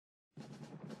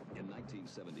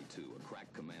1972, a crack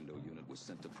commando unit was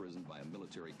sent to prison by a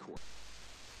military court.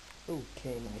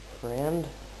 Okay, my friend.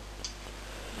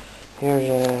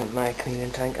 Here's my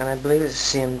chameleon tank, and I believe it's the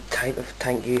same type of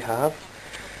tank you have.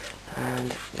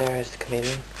 And there's the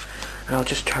chameleon. And I'll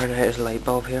just turn out his light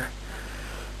bulb here,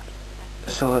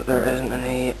 so that there isn't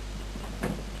any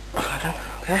flooding.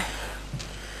 Okay.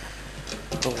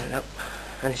 Open it up.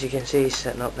 And as you can see, he's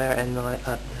sitting up there in the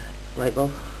light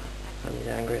bulb. And he's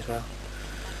angry as well.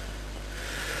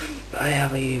 I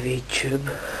have a UV tube.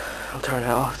 I'll turn it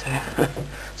off too,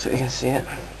 so you can see it.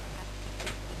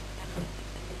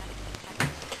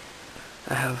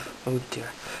 I have, oh dear,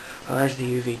 well there's the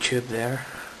UV tube there,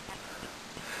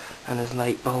 and his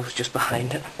light bulb's just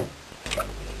behind it.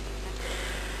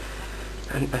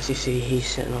 And as you see, he's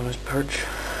sitting on his perch,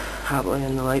 happily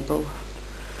in the light bulb.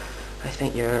 I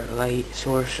think your light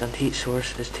source and heat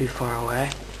source is too far away.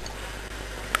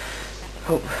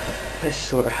 Hope this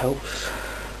sort of helps.